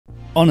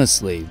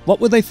Honestly, what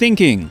were they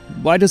thinking?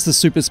 Why does the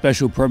super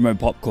special promo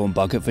popcorn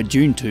bucket for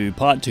Dune 2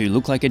 Part 2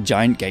 look like a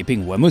giant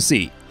gaping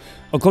wemusi?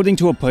 According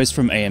to a post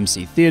from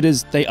AMC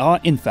Theatres, they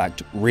are in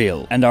fact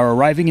real, and are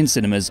arriving in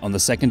cinemas on the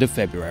 2nd of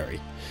February.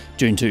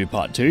 Dune 2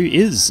 Part 2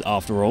 is,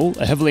 after all,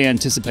 a heavily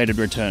anticipated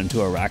return to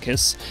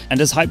Arrakis,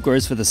 and as hype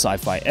grows for the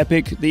sci-fi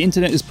epic, the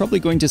internet is probably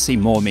going to see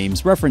more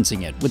memes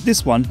referencing it, with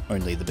this one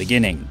only the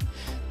beginning.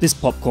 This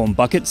popcorn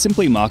bucket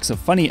simply marks a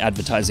funny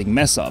advertising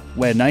mess-up,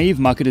 where naive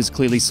marketers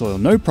clearly saw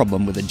no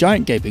problem with a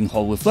giant gaping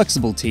hole with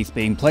flexible teeth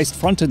being placed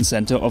front and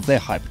center of their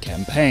hype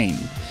campaign.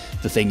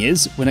 The thing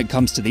is, when it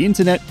comes to the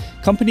internet,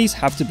 companies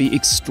have to be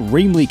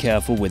extremely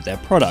careful with their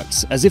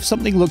products, as if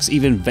something looks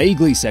even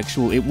vaguely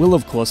sexual, it will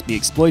of course be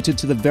exploited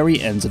to the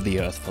very ends of the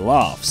earth for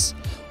laughs.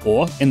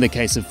 Or, in the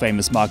case of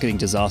famous marketing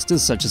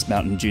disasters such as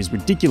Mountain Dew's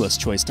ridiculous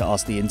choice to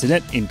ask the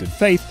internet, in good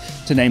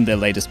faith, to name their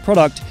latest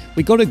product,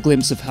 we got a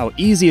glimpse of how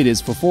easy it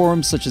is for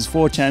forums such as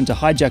 4chan to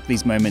hijack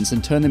these moments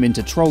and turn them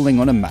into trolling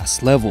on a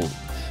mass level.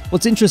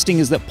 What's interesting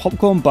is that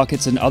popcorn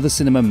buckets and other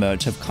cinema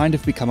merch have kind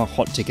of become a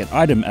hot ticket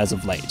item as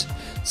of late.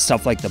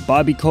 Stuff like the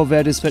Barbie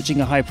Corvette is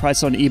fetching a high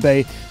price on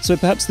eBay, so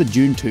perhaps the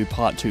Dune 2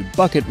 Part 2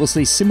 bucket will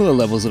see similar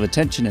levels of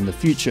attention in the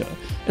future,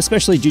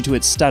 especially due to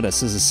its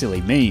status as a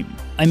silly meme.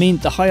 I mean,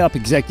 the high-up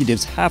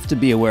executives have to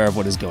be aware of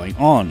what is going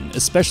on,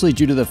 especially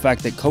due to the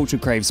fact that Culture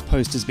Crave's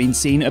post has been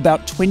seen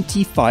about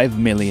 25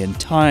 million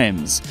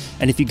times,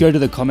 and if you go to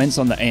the comments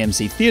on the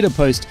AMC Theatre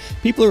post,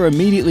 people are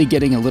immediately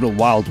getting a little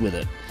wild with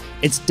it.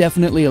 It's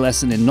definitely a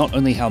lesson in not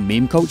only how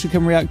meme culture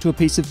can react to a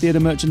piece of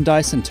theatre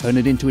merchandise and turn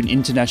it into an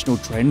international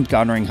trend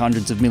garnering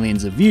hundreds of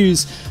millions of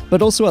views,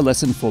 but also a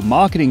lesson for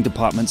marketing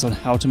departments on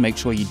how to make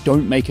sure you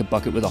don't make a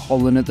bucket with a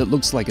hole in it that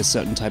looks like a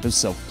certain type of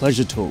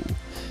self-pleasure tool.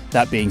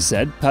 That being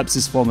said, perhaps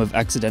this form of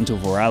accidental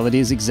virality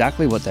is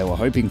exactly what they were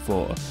hoping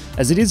for,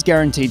 as it is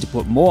guaranteed to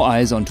put more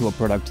eyes onto a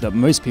product that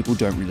most people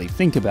don't really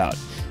think about,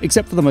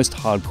 except for the most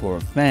hardcore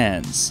of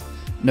fans.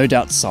 No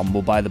doubt some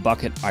will buy the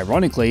bucket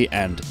ironically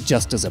and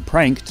just as a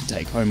prank to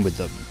take home with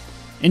them.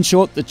 In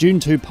short, the Dune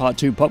 2 Part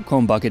 2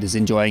 popcorn bucket is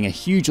enjoying a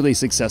hugely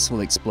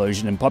successful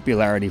explosion in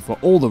popularity for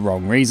all the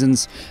wrong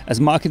reasons, as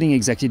marketing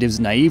executives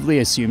naively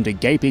assumed a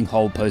gaping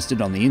hole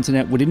posted on the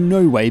internet would in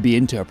no way be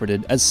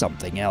interpreted as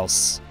something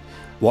else.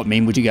 What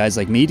meme would you guys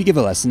like me to give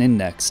a lesson in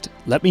next?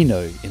 Let me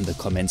know in the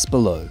comments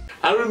below.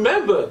 And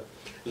remember,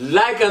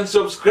 like and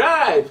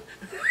subscribe!